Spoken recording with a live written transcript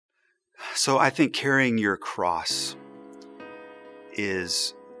So I think carrying your cross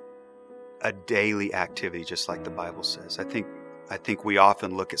is a daily activity, just like the Bible says. I think we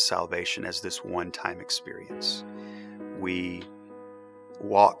often look at salvation as this one-time experience. We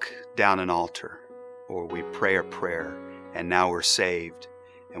walk down an altar, or we pray a prayer, and now we're saved,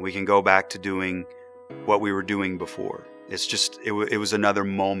 and we can go back to doing what we were doing before. It was another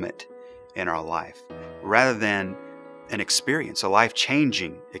moment in our life, rather than an experience, a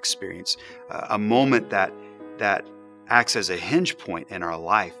life-changing experience, a moment that acts as a hinge point in our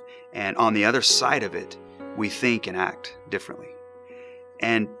life. And on the other side of it, we think and act differently.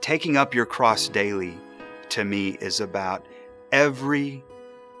 And taking up your cross daily, to me, is about every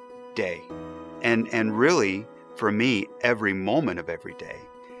day. And really, for me, every moment of every day.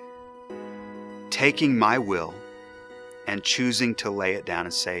 Taking my will and choosing to lay it down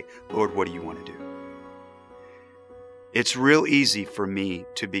and say, Lord, what do you want to do? It's real easy for me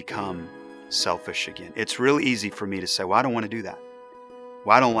to become selfish again. It's real easy for me to say, well, I don't want to do that.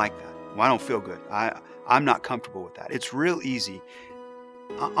 Well, I don't like that. Well, I don't feel good. I'm not comfortable with that. It's real easy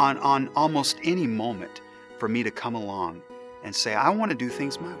on almost any moment for me to come along and say, I want to do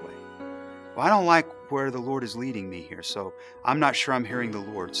things my way. Well, I don't like where the Lord is leading me here, so I'm not sure I'm hearing the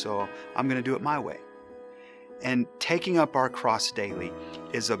Lord, so I'm going to do it my way. And taking up our cross daily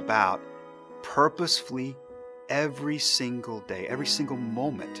is about purposefully every single day, every single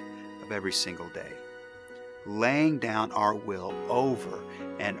moment of every single day, laying down our will over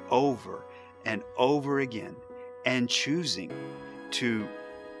and over and over again, and choosing to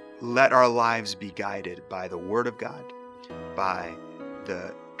let our lives be guided by the Word of God, by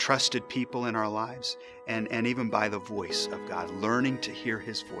the trusted people in our lives, and even by the voice of God, learning to hear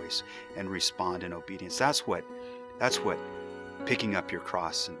His voice and respond in obedience. That's what picking up your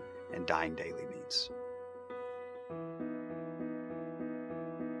cross and dying daily means.